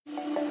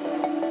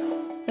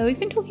So we've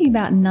been talking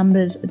about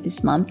numbers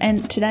this month,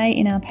 and today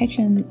in our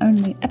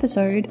Patreon-only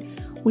episode,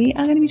 we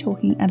are going to be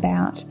talking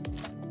about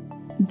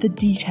the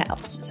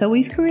details. So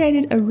we've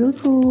created a really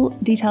cool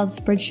detailed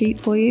spreadsheet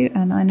for you,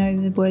 and I know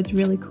the words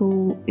really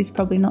cool is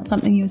probably not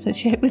something you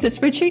associate with a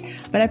spreadsheet,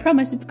 but I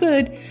promise it's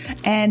good.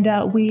 And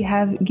we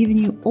have given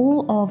you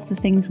all of the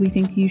things we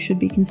think you should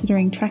be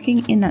considering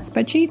tracking in that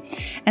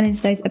spreadsheet. And in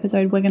today's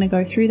episode, we're going to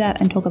go through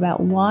that and talk about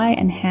why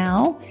and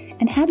how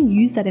to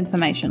use that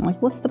information. Like,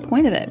 what's the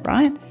point of it,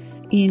 right?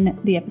 In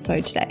the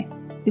episode today.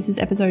 This is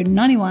episode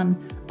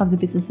 91 of the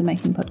Business of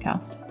Making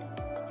podcast.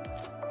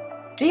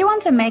 Do you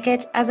want to make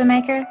it as a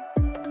maker?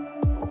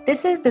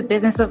 This is the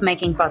Business of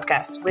Making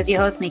podcast with your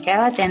hosts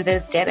Michaela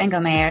Danvers, Deb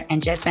Engelmeyer,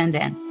 and Jess Van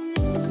Den.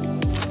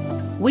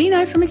 We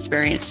know from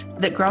experience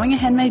that growing a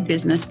handmade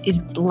business is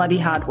bloody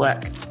hard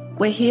work.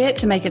 We're here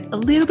to make it a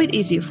little bit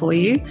easier for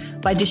you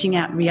by dishing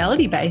out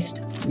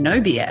reality-based,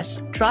 no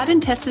BS, tried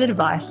and tested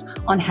advice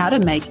on how to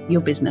make your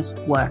business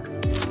work.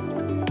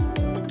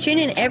 Tune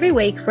in every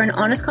week for an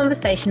honest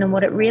conversation on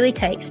what it really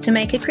takes to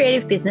make a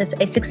creative business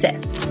a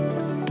success.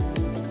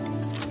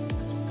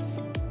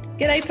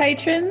 G'day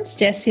patrons,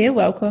 Jess here.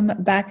 Welcome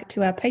back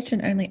to our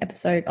patron-only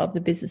episode of the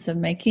Business of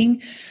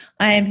Making.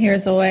 I am here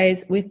as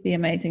always with the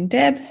amazing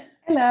Deb.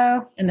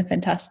 Hello. And the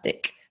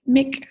fantastic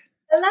Mick.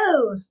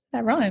 Hello.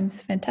 That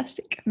rhymes.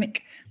 Fantastic, Mick.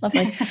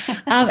 Lovely.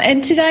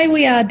 And today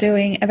we are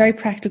doing a very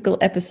practical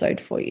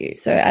episode for you.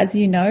 So as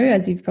you know,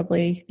 as you've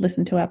probably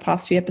listened to our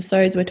past few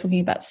episodes, we're talking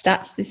about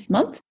stats this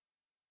month.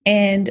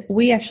 And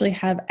we actually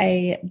have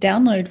a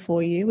download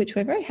for you, which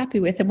we're very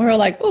happy with. And we're all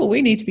like, oh,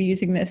 we need to be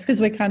using this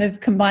because we kind of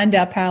combined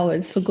our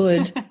powers for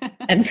good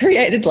and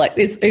created like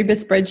this Uber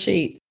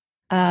spreadsheet,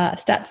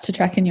 stats to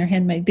track in your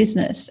handmade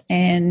business.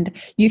 And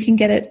you can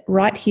get it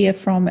right here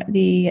from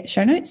the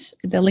show notes.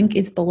 The link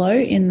is below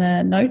in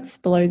the notes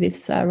below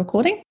this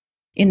recording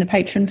in the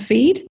Patreon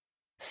feed.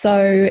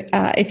 So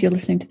if you're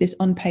listening to this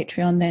on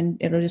Patreon, then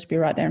it'll just be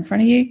right there in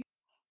front of you.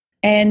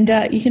 And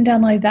you can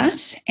download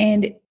that,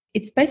 and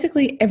it's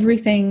basically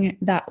everything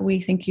that we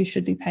think you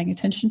should be paying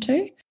attention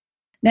to.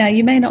 Now,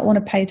 you may not want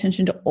to pay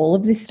attention to all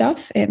of this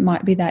stuff. It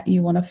might be that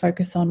you want to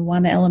focus on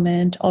one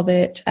element of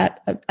it at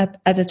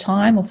a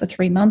time or for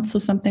 3 months or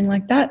something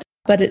like that.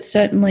 But it's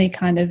certainly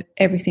kind of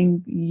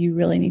everything you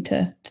really need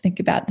to think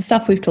about, the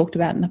stuff we've talked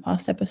about in the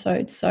past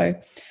episodes. So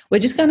we're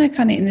just going to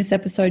kind of in this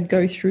episode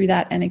go through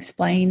that and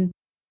explain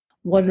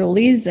what it all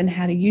is and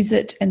how to use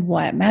it and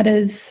why it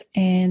matters.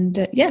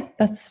 And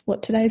that's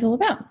what today's all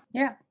about.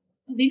 Yeah.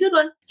 It'll be a good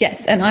one.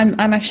 Yes, and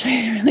I'm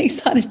actually really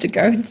excited to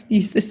go and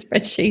use this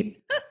spreadsheet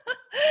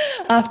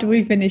after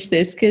we finish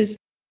this, because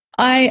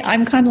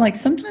I'm kind of like,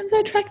 sometimes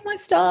I track my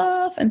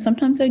stuff and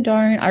sometimes I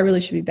don't. I really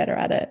should be better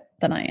at it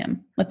than I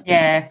am. Let's be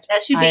honest.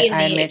 That should be in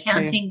the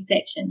accounting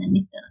section, and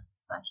it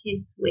does, like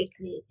his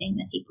weekly thing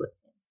that he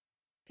puts in.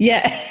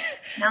 Yeah,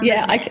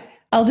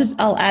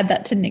 I'll add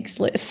that to Nick's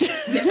list.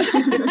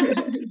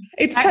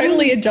 It's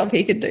totally a job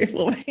he could do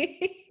for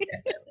me.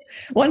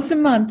 Once a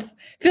month,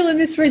 fill in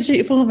this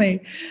spreadsheet for me.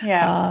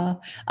 Yeah.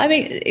 I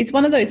mean, it's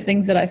one of those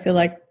things that I feel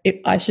like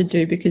I should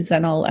do, because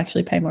then I'll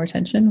actually pay more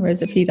attention.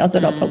 Whereas if he does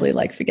it, I'll probably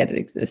like forget it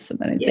exists. And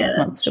then in 6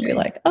 months, he'll be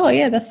like, oh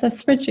yeah, that's that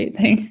spreadsheet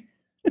thing.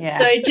 Yeah.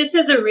 So just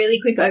as a really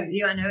quick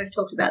overview, I know we've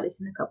talked about this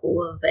in a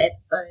couple of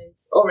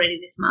episodes already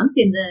this month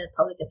in the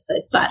public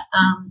episodes, but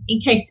in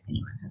case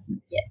anyone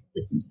hasn't yet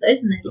listened to those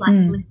and they'd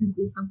like to listen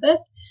to this one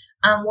first,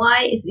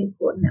 why is it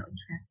important that we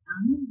track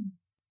our numbers?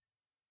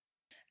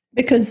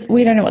 Because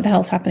we don't know what the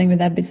hell's happening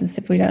with our business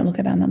if we don't look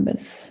at our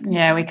numbers.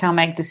 Yeah, we can't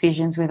make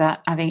decisions without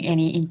having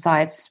any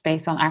insights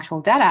based on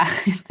actual data.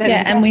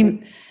 And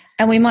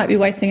we might be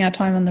wasting our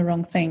time on the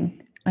wrong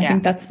thing. I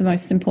think that's the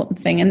most important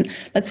thing. And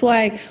that's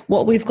why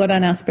what we've got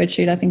on our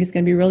spreadsheet, I think, is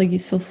going to be really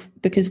useful,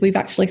 because we've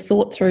actually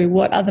thought through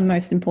what are the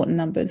most important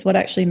numbers, what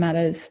actually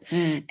matters.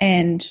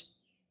 And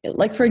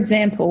like, for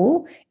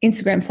example,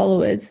 Instagram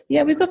followers.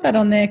 Yeah, we've got that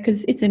on there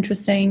because it's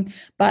interesting.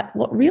 But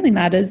what really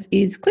matters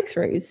is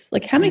click-throughs.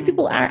 Like, how many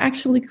people are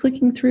actually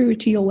clicking through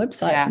to your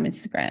website from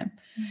Instagram?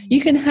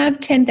 You can have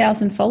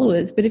 10,000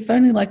 followers, but if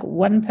only like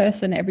one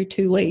person every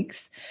 2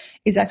 weeks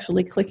is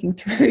actually clicking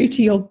through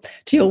to your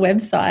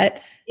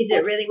website, is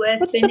it really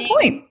worth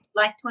spending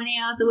like 20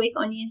 hours a week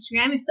on your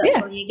Instagram if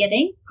that's all you're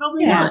getting?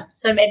 Probably not.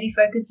 So maybe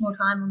focus more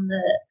time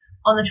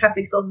on the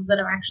traffic sources that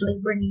are actually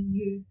bringing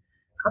you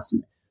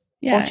customers.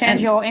 Yeah, or change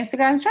your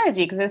Instagram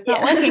strategy because it's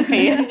not working for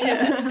you.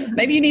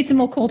 Maybe you need some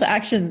more call to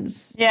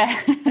actions. Yeah.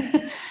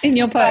 In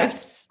your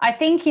posts. I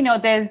think,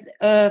 there's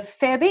a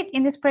fair bit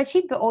in the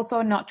spreadsheet, but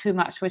also not too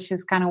much, which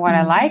is kind of what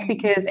I like,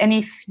 because, and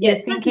if you're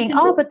thinking,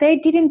 but they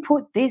didn't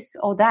put this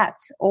or that,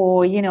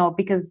 or,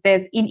 because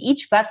there's in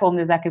each platform,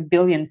 there's like a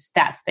billion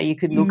stats that you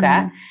could look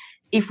at.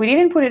 If we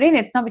didn't put it in,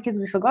 it's not because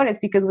we forgot, it's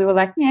because we were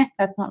like,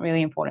 that's not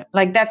really important.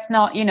 Like, that's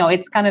not,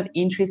 it's kind of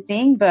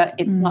interesting, but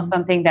it's not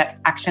something that's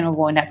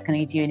actionable and that's going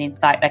to give you an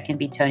insight that can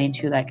be turned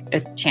into like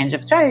a change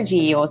of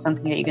strategy or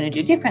something that you're going to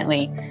do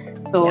differently.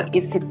 So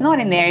if it's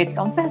not in there, it's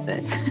on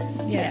purpose.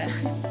 Yeah.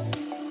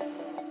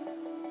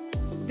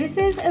 This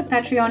is a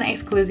Patreon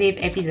exclusive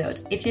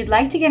episode. If you'd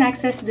like to get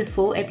access to the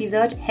full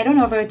episode, head on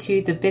over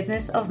to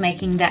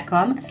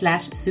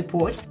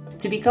thebusinessofmaking.com/support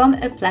to become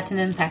a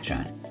platinum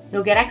patron.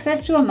 You'll get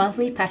access to our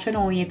monthly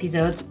patron-only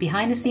episodes,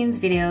 behind-the-scenes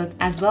videos,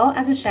 as well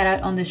as a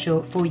shout-out on the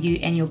show for you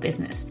and your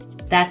business.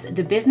 That's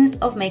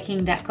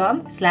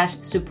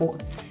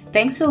thebusinessofmaking.com/support.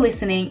 Thanks for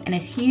listening, and a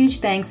huge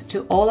thanks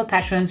to all the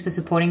patrons for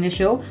supporting the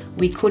show.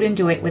 We couldn't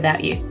do it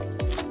without you.